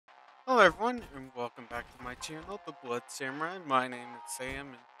Hello everyone, and welcome back to my channel, The Blood Samurai. My name is Sam,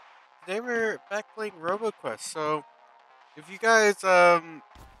 and today we're back playing Roboquest. So, if you guys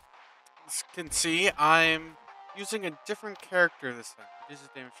can see, I'm using a different character this time. This is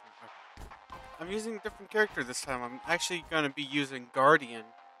damage from- okay. I'm using a different character this time. I'm actually going to be using Guardian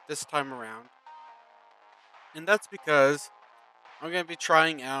this time around, and that's because I'm going to be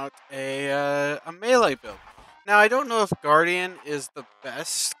trying out a melee build. Now, I don't know if Guardian is the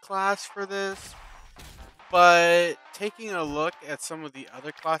best class for this. But taking a look at some of the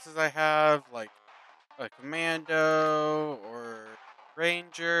other classes I have, like a commando or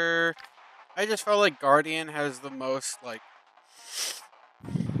ranger, I just felt like Guardian has the most like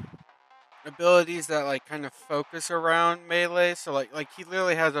abilities that like kind of focus around melee. So like he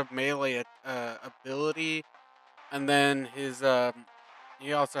literally has a melee ability, and then his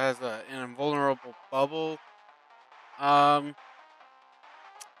he also has an invulnerable bubble. Um,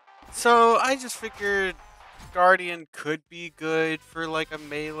 so I just figured Guardian could be good for like a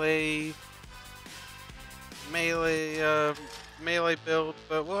melee melee build,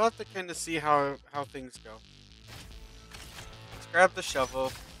 but we'll have to kind of see how things go. Let's grab the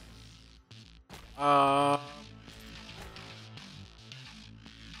shovel. Um,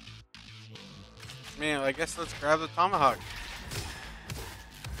 Man, I guess let's grab the tomahawk.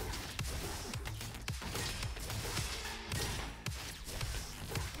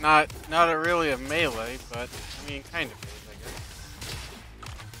 Not a really a melee, but I mean kind of is, I guess.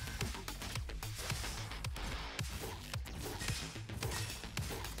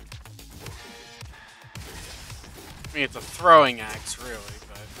 I mean it's a throwing axe, really,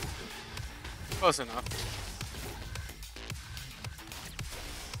 but close enough.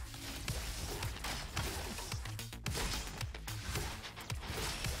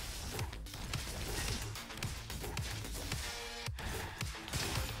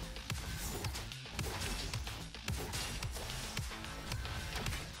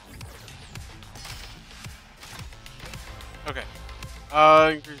 Okay.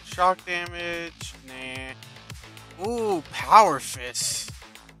 Shock damage. Nah. Ooh, power fist.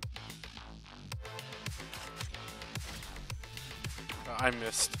 I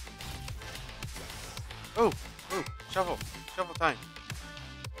missed. Oh, ooh, shovel. Shovel time.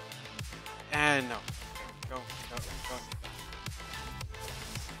 And no. Go, go, go.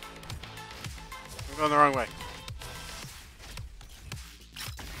 I'm going the wrong way.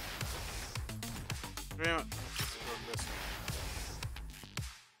 Let's go this way.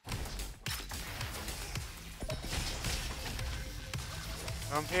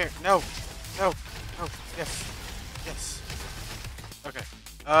 I'm here. No. No. No. Yes. Yes. Okay.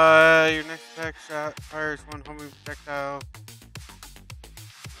 Your next attack shot fires one homing projectile.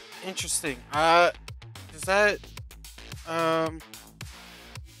 Interesting. Does that, um,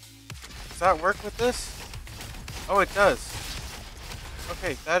 does that work with this? Oh, it does.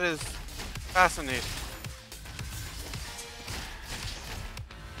 Okay, that is fascinating.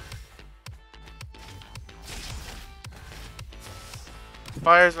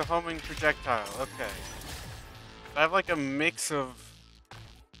 Fires a homing projectile. Okay. I have like a mix of.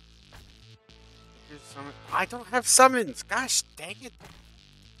 I don't have summons. Gosh, dang it.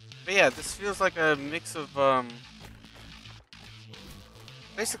 But yeah, this feels like a mix of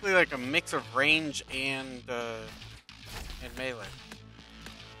basically like a mix of range and melee.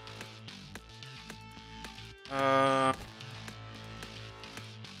 Uh,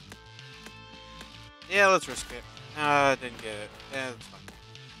 yeah, let's risk it. Didn't get it. Yeah, that's fine.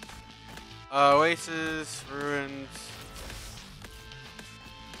 Oasis, ruins.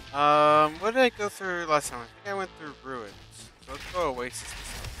 What did I go through last time? I think I went through ruins. So let's go Oasis this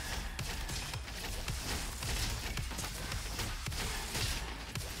time.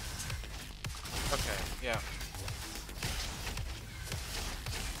 Okay, yeah.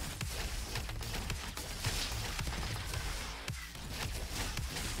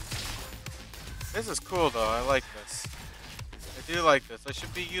 This is cool though, I like this. I do like this. I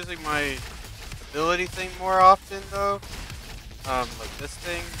should be using my ability thing more often though. Like this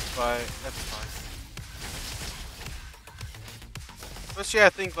thing, but that's fine. Especially I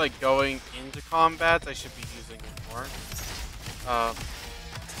think like going into combat, I should be using it more. Um,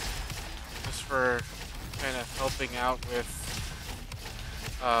 just for kind of helping out with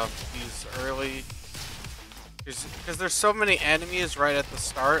these early, because there's so many enemies right at the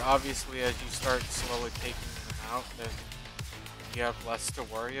start. Obviously, as you start slowly taking them out, then you have less to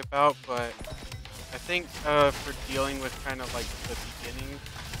worry about. But I think for dealing with kind of like the beginning,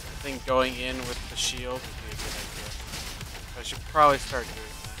 I think going in with the shield would be a good idea. I should probably start doing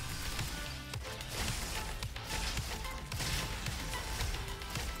that.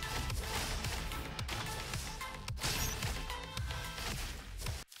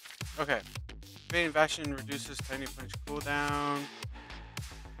 Okay. Evading action reduces tiny punch cooldown.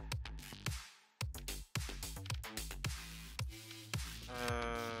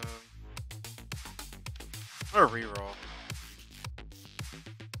 Or reroll.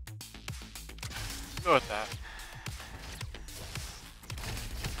 Go with that.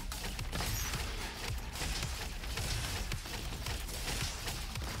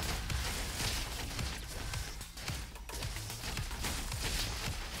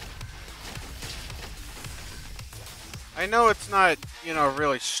 I know it's not,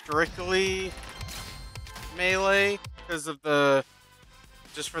 really strictly melee because of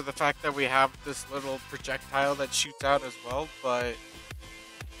just for the fact that we have this little projectile that shoots out as well, but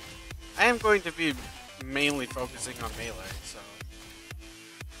I am going to be mainly focusing on melee, so.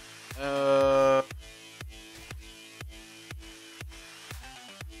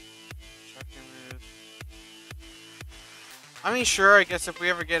 I mean, sure, I guess if we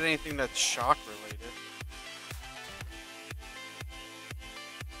ever get anything that's shock related.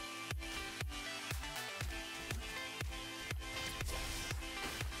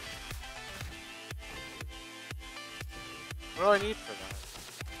 What do I need for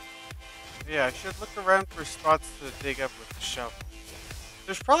that? Yeah, I should look around for spots to dig up with the shovel.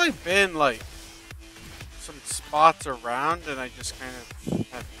 There's probably been, like, some spots around, and I just kind of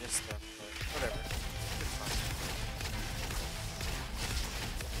have missed them, but whatever. It's fine.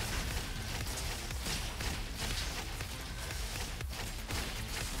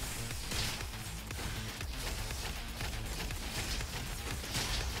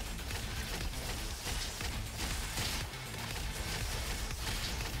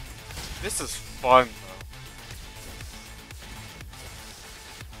 This is fun, though.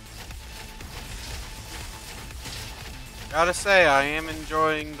 Gotta say, I'm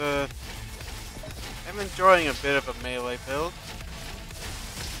enjoying a bit of a melee build.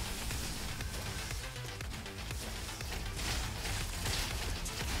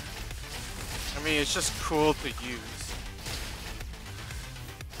 I mean, it's just cool to use.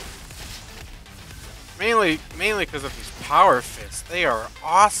 Mainly because of these power fists. They are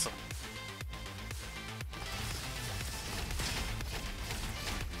awesome.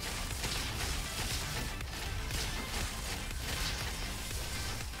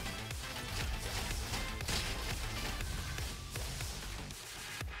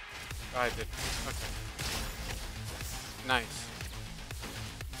 I did. Okay. Nice.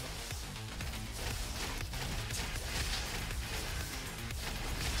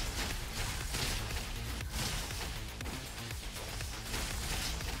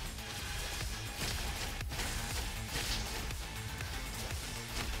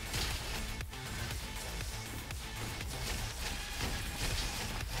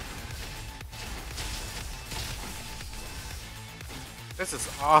 This is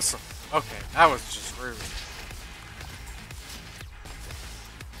awesome. Okay, that was just rude.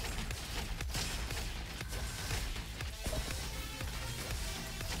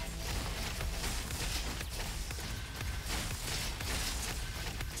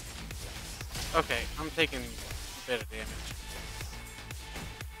 Okay, I'm taking a bit of damage.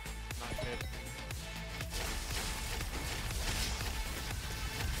 Not good.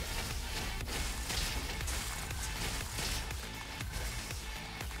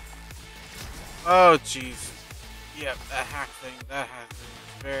 Oh, jeez. Yep, that hack thing is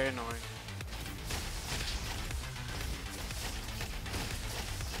very annoying.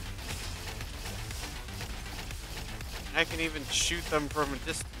 I can even shoot them from a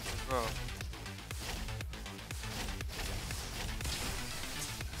distance as well.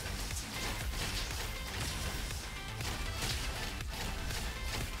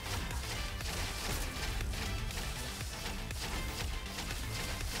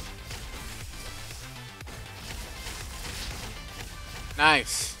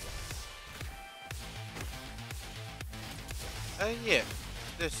 Nice. Yeah.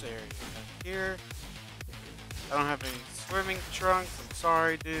 This area back here. I don't have any swimming trunks. I'm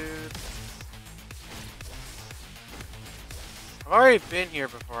sorry, dude. I've already been here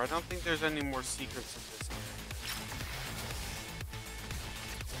before. I don't think there's any more secrets in this area.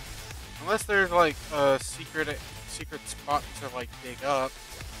 Unless there's like a secret spot to like dig up.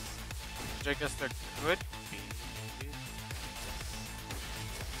 Which I guess there could be.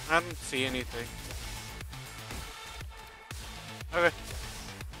 I didn't see anything. Okay.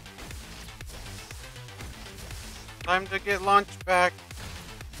 Time to get launched back.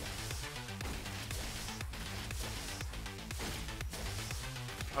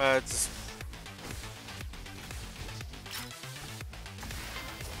 It's...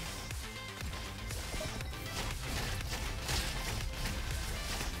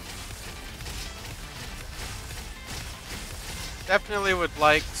 definitely would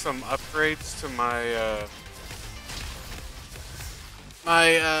like some upgrades to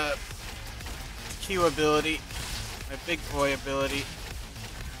my Q ability, my big boy ability.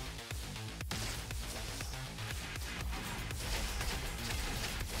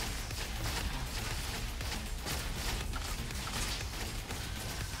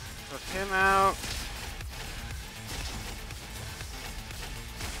 Took him out.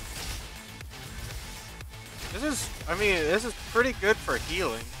 This is pretty good for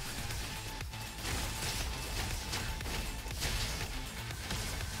healing.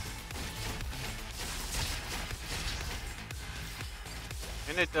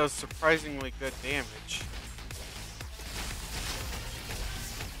 And it does surprisingly good damage.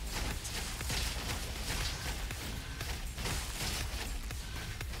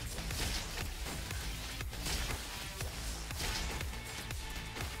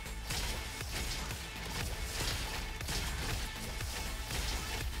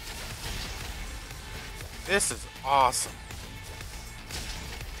 This is awesome.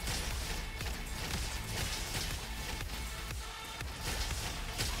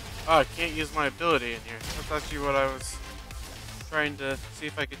 Oh, I can't use my ability in here. That's actually what I was trying to see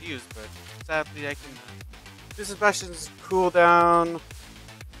if I could use, but sadly I can. This is Bastion's cooldown.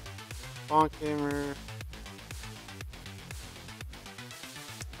 Bonk Gamer.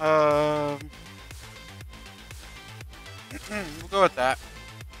 We'll go with that.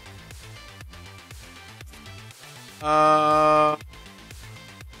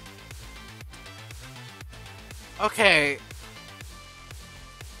 Okay.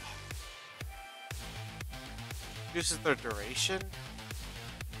 Reduces their duration.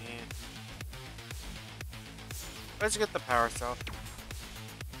 And let's get the power cell.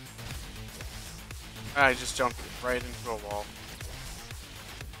 I just jumped right into a wall.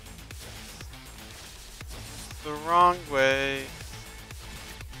 The wrong way.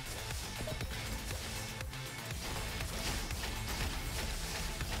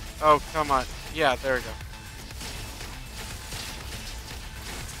 Oh, come on. Yeah, there we go.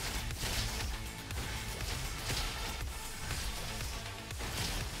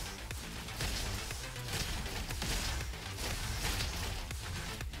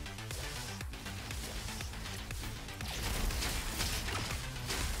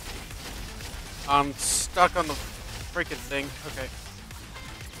 I'm stuck on the freaking thing. Okay.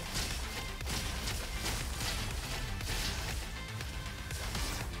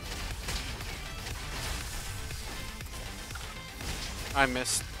 I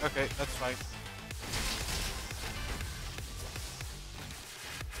missed. Okay, that's fine.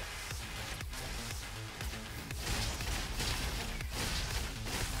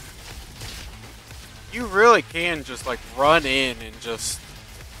 You really can just like run in and just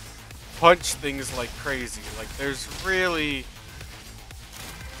punch things like crazy. Like there's really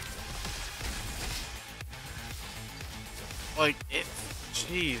like it.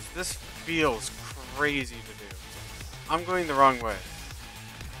 Jeez, this feels crazy to do. I'm going the wrong way.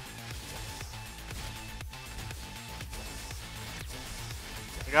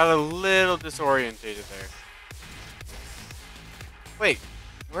 I got a little disorientated there. Wait,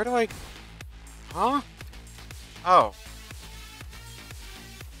 where do I? Huh? Oh.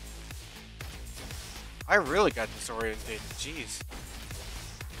 I really got disorientated. Jeez.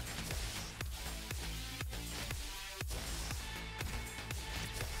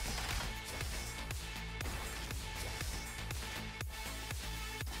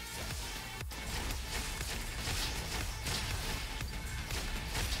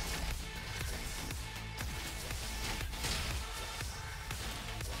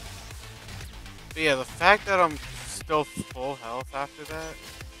 But yeah, the fact that I'm still full health after that.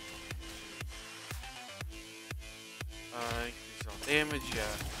 Increase all damage, yeah.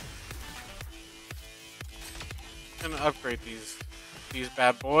 Gonna upgrade these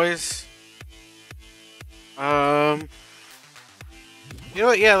bad boys. You know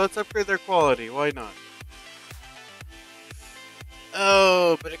what? Yeah, let's upgrade their quality. Why not?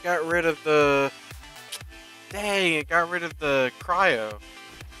 Oh, but it got rid of the. Dang, it got rid of the cryo.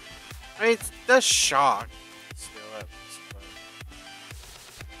 I mean, it does shock. Still, but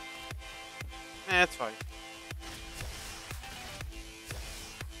it's fine.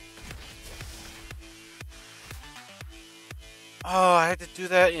 Oh, I had to do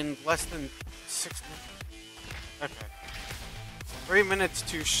that in less than 6 minutes. Okay. 3 minutes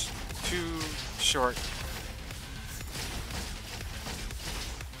too short.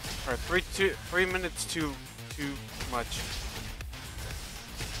 Or 3 minutes too much.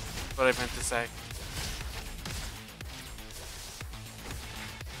 That's what I meant to say.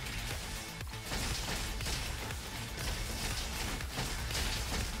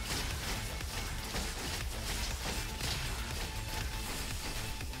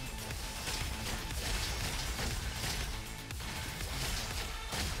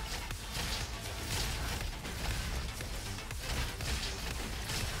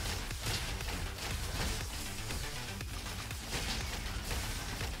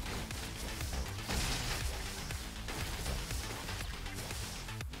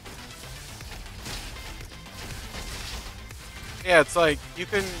 Yeah, it's like you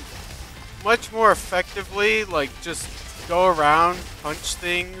can much more effectively like just go around, punch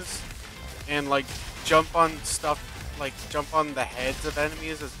things, and like jump on stuff, like jump on the heads of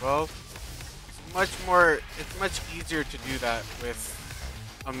enemies as well. It's much more. It's much easier to do that with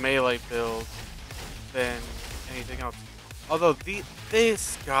a melee build than anything else. Although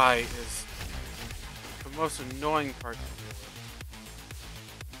this guy is the most annoying part to deal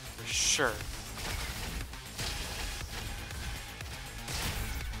with, for sure.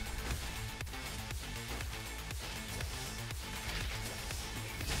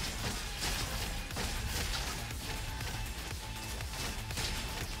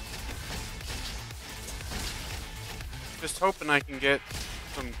 Just hoping I can get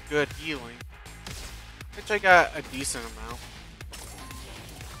some good healing, which I got a decent amount.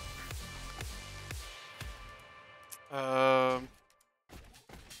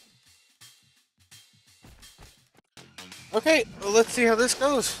 Okay, well, let's see how this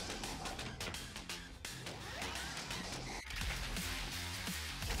goes.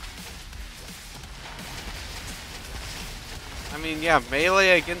 I mean, yeah,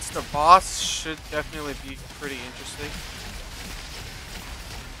 melee against a boss should definitely be pretty interesting.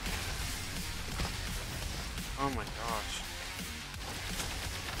 Oh my gosh.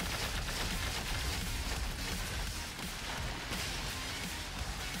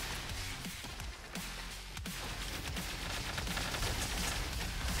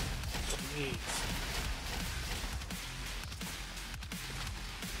 Jeez.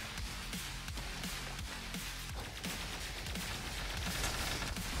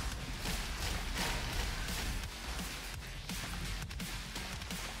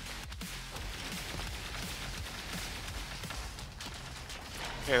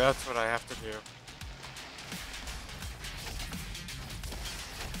 Okay, that's what I have to do.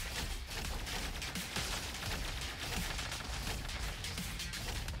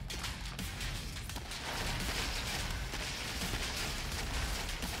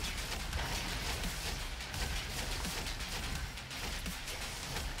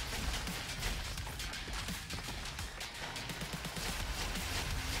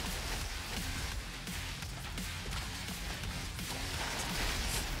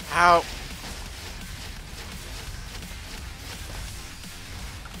 Ow.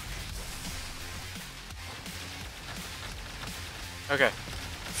 Okay.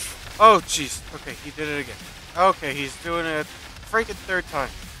 Oh, jeez. Okay, he did it again. Okay, he's doing it freaking third time.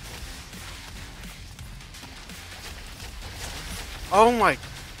 Oh my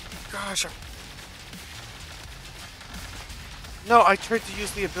gosh. No, I tried to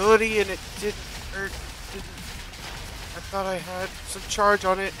use the ability and it didn't, or didn't. I thought I had some charge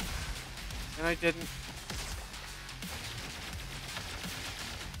on it, and I didn't.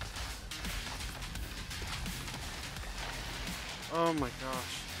 Oh my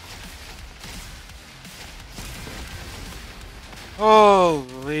gosh.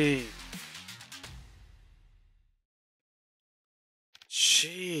 Holy.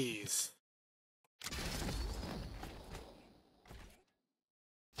 Jeez.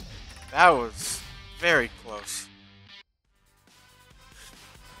 That was very close.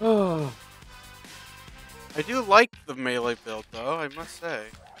 Oh. I do like the melee build though, I must say.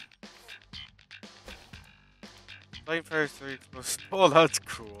 Flamefire 3 explosive. Oh, that's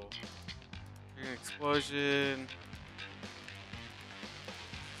cool. Explosion.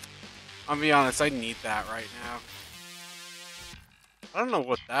 I'll be honest, I need that right now. I don't know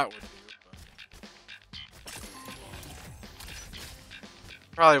what that would do, but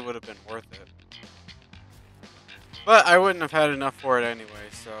probably would have been worth it. But I wouldn't have had enough for it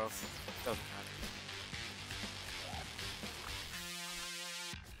anyway, so it doesn't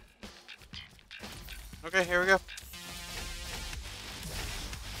matter. Okay, here we go.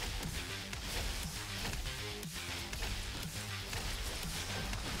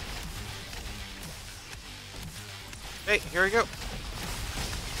 Hey, here we go.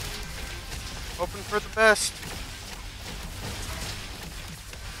 Hoping for the best.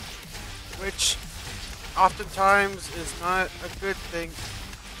 Which oftentimes is not a good thing.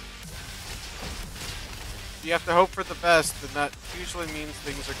 If you have to hope for the best, then that usually means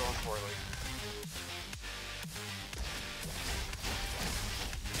things are going poorly.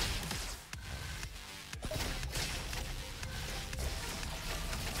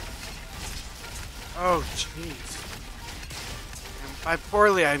 Oh, jeez. And by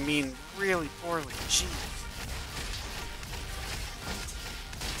poorly, I mean really poorly. Jeez.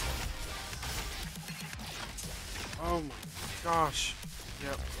 Oh my gosh.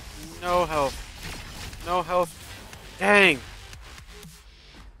 Yep. No health. No health. Dang.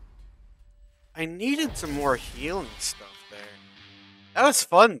 I needed some more healing stuff there. That was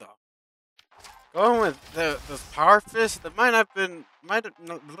fun though. Going with those power fists that might not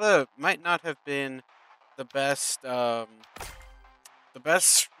have been the best the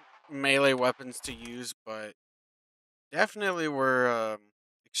best melee weapons to use, but definitely were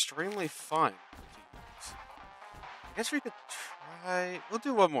extremely fun to use. I guess we could try. We'll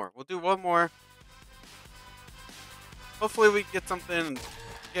do one more. We'll do one more. Hopefully, we get something.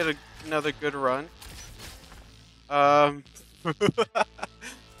 Get another good run. Um,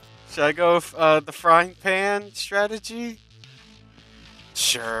 should I go with, the frying pan strategy?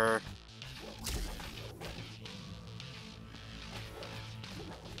 Sure.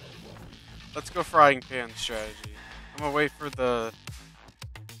 Let's go frying pan strategy. I'm gonna wait for the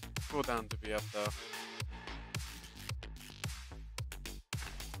cooldown to be up though.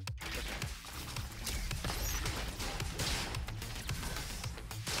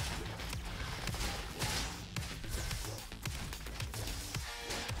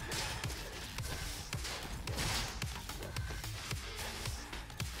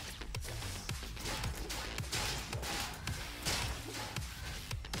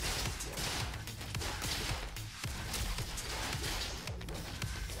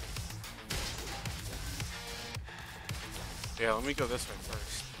 Yeah, let me go this way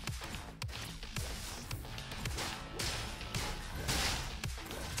first.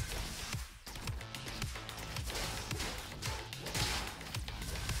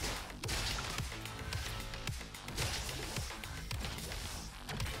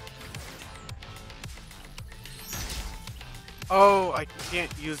 Oh, I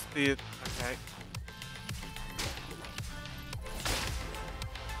can't use the. Okay.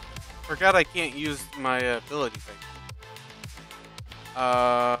 Forgot I can't use my ability thing.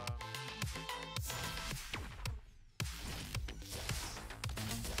 Uh.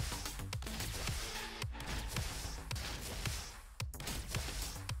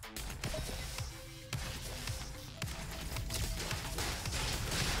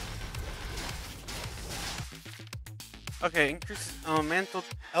 Okay, increases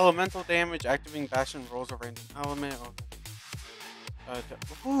elemental damage, activating bastion rolls a random element.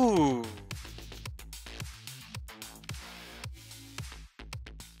 Ooh.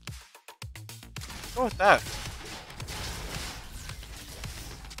 Go with that.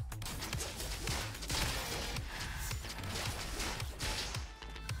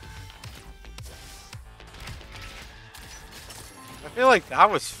 I feel like that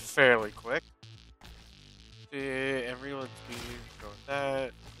was fairly quick. Every let's go with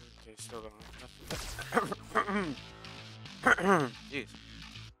that. Okay, still don't have enough. Jeez.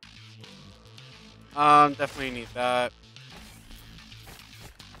 Definitely need that.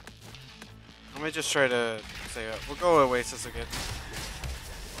 I'm gonna just try to say we'll go Oasis again.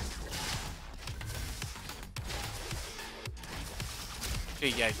 Okay,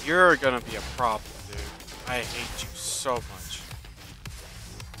 yeah, you're gonna be a problem, dude. I hate you so much.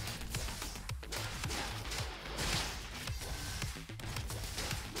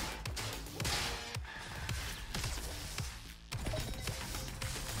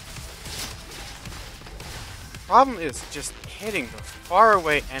 Problem is just hitting those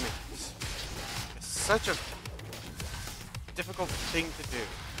faraway enemies. It's such a difficult thing to do.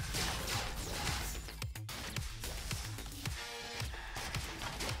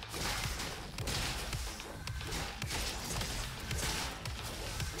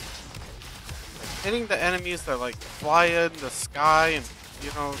 Like hitting the enemies that like fly in the sky and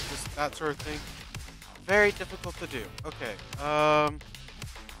just that sort of thing. Very difficult to do. Okay.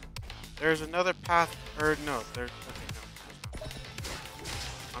 There's another path, or no, there's, okay, no.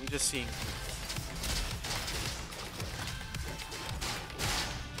 I'm just seeing.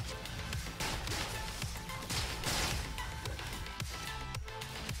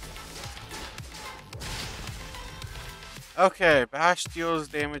 Okay, bash deals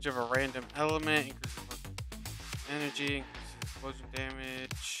damage of a random element, increases energy, increases explosion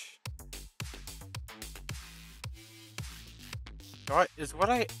damage. Is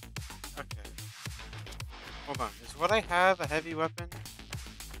what I... Okay. Hold on. Is what I have a heavy weapon?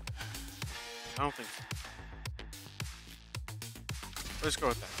 I don't think so. Let's go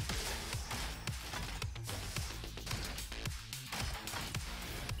with that.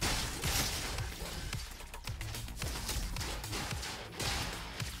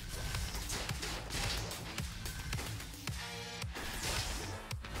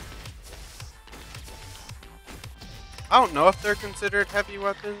 I don't know if they're considered heavy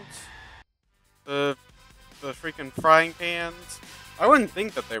weapons. The freaking frying pans. I wouldn't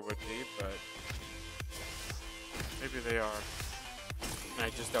think that they would be, but maybe they are. And I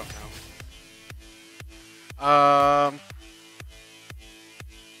just don't know.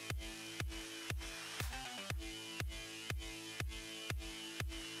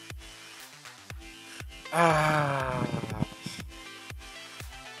 Ah.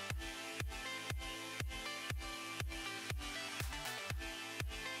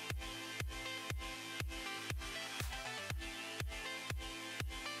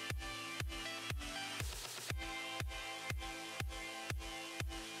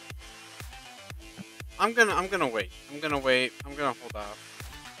 I'm gonna wait. I'm gonna wait. I'm gonna hold off.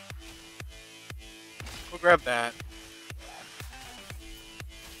 We'll grab that.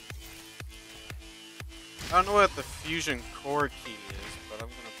 I don't know what the fusion core key is, but I'm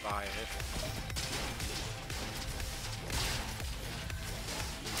gonna buy it.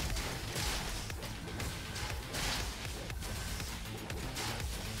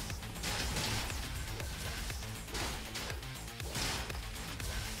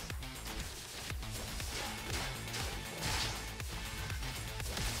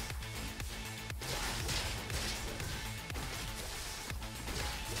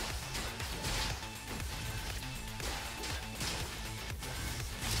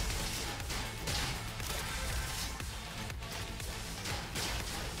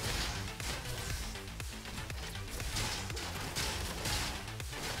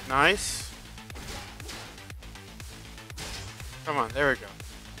 Nice. Come on, there we go.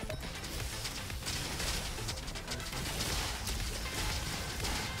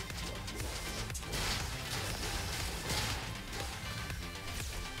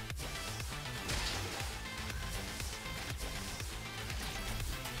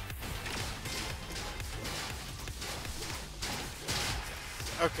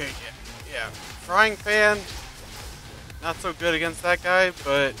 Okay, yeah. Frying pan, not so good against that guy,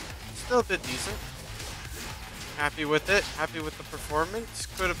 but still a bit decent. Happy with it. Happy with the performance.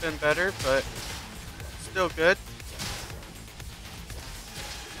 Could have been better, but still good.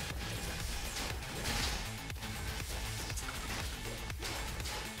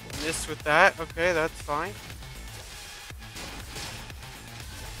 Missed with that. Okay, that's fine.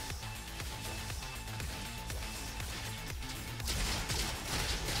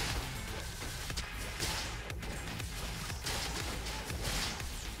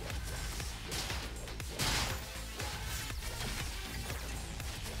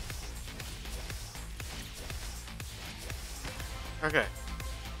 Okay.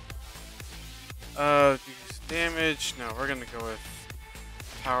 Use damage. No, we're gonna go with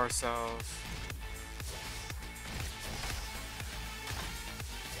power cells.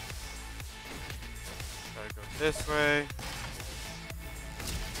 Gotta go this way.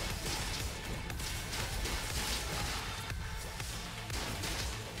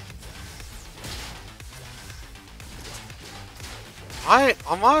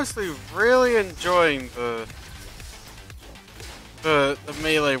 I'm honestly really enjoying the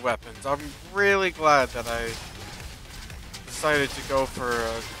melee weapons. I'm really glad that I decided to go for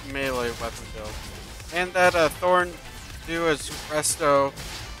a melee weapon build. And that Thorn do as resto.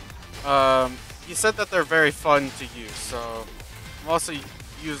 He said that they're very fun to use, so I'm also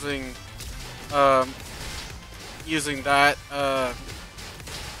using using that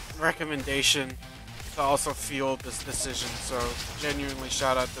recommendation to also fuel this decision. So genuinely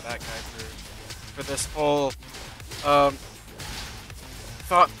shout out to that guy for this whole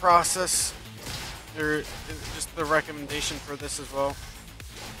thought process. Or just the recommendation for this as well.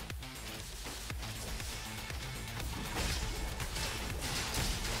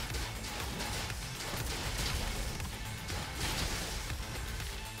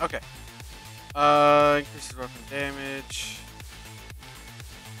 Okay. Increases weapon damage.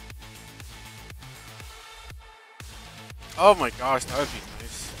 Oh my gosh, that would be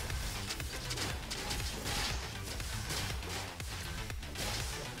nice.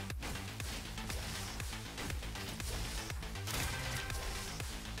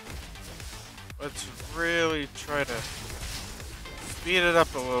 Let's really try to speed it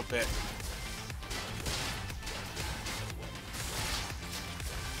up a little bit.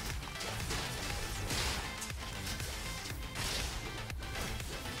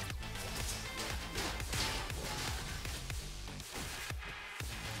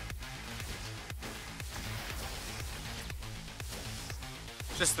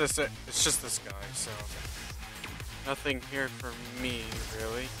 It's just this guy, so nothing here for me,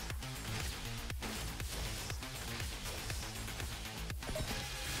 really.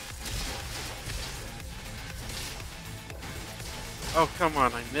 Oh, come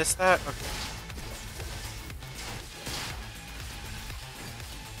on, I missed that? Okay.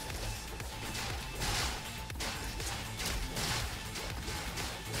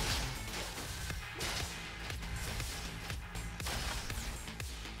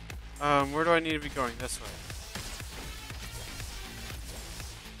 Where do I need to be going? This way.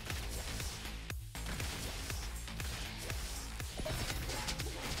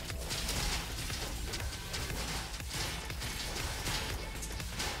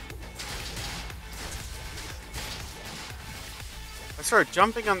 start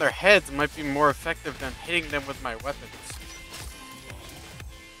jumping on their heads might be more effective than hitting them with my weapons.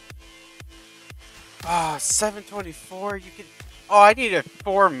 Ah, 724. You can. Oh, I needed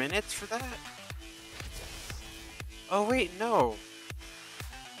 4 minutes for that. Oh wait, no.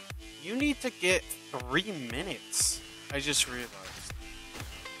 You need to get 3 minutes. I just realized.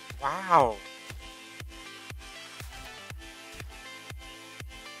 Wow.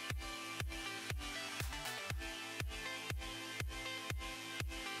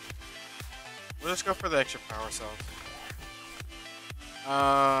 We'll just go for the extra power cells.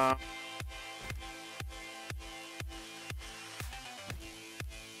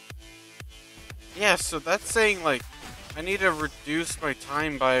 Yeah, so that's saying, like, I need to reduce my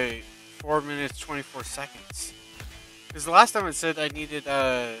time by 4 minutes, 24 seconds. Because the last time it said I needed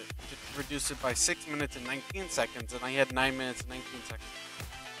to reduce it by 6 minutes and 19 seconds, and I had 9 minutes and 19 seconds.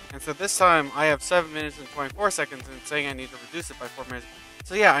 And so this time I have 7 minutes and 24 seconds, and it's saying I need to reduce it by 4 minutes.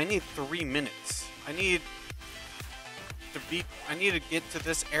 So yeah, I need 3 minutes. I need to get to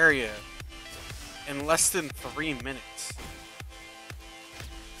this area in less than 3 minutes.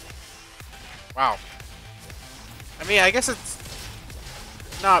 Wow. I mean, I guess it's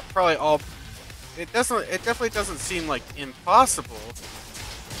not probably all. It definitely doesn't seem like impossible,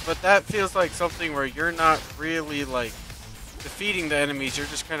 but that feels like something where you're not really like defeating the enemies. You're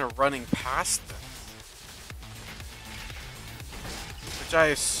just kind of running past them, which I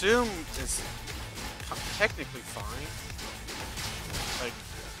assume is technically fine. Like,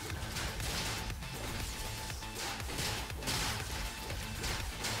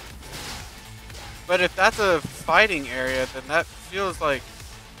 but if that's a fighting area, then that feels like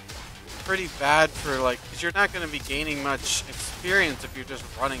pretty bad for, like, because you're not going to be gaining much experience if you're just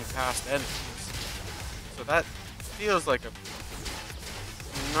running past enemies. So that feels like a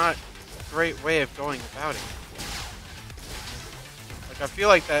not great way of going about it. Like, I feel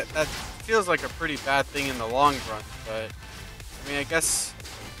like that feels like a pretty bad thing in the long run, but I mean, I guess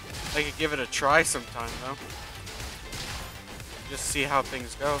I could give it a try sometime, though. Just see how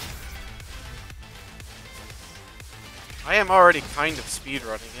things go. I am already kind of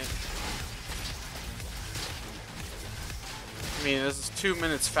speedrunning it. I mean, this is 2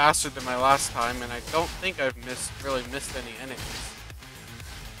 minutes faster than my last time, and I don't think I've really missed any enemies.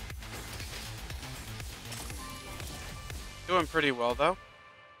 Doing pretty well, though.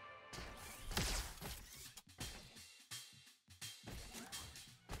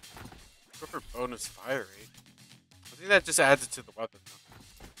 Go for bonus fire rate. I think that just adds it to the weapon, though.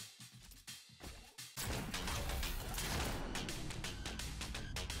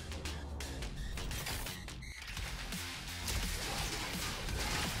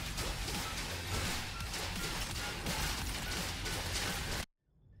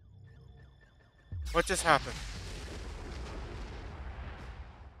 What just happened?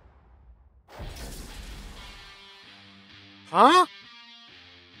 Huh?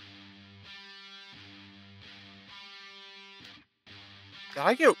 Did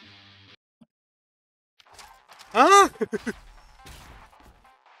I get... Huh?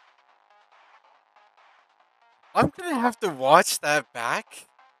 I'm gonna have to watch that back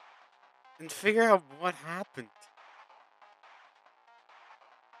and figure out what happened.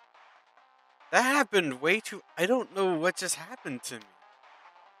 That happened way too... I don't know what just happened to me.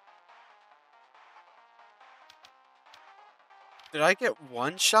 Did I get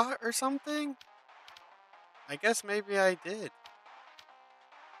one shot or something? I guess maybe I did.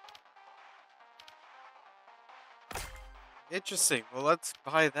 Interesting. Well, let's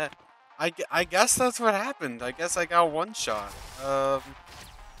buy that. I guess that's what happened. I guess I got one shot. I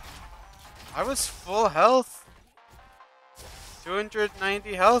was full health.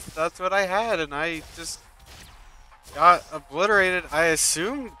 290 health. That's what I had, and I just got obliterated. I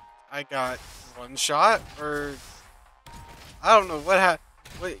assumed I got one shot, or I don't know what happened.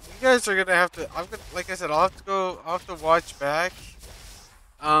 Wait, you guys are gonna have to. I'm gonna, like I said, I'll have to watch back.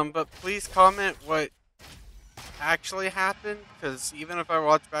 But please comment what actually happened, because even if I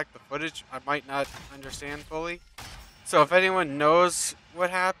watch back the footage, I might not understand fully. So if anyone knows what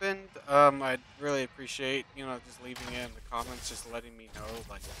happened, I'd really appreciate, just leaving it in the comments, just letting me know,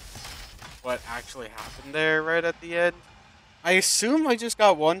 like, what actually happened there right at the end. I assume I just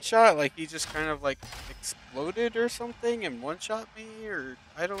got one shot, like, he just kind of, like, exploded or something and one-shot me, or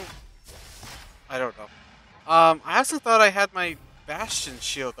I don't know. I also thought I had my Bastion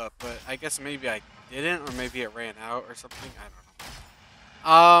shield up, but I guess maybe I didn't, or maybe it ran out or something, I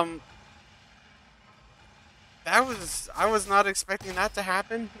don't know. I was not expecting that to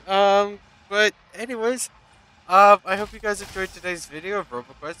happen. But anyways, I hope you guys enjoyed today's video of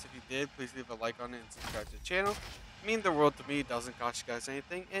Roboquest. If you did, please leave a like on it and subscribe to the channel. It means the world to me. It doesn't cost you guys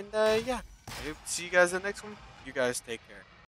anything. And yeah, I hope to see you guys in the next one. You guys take care.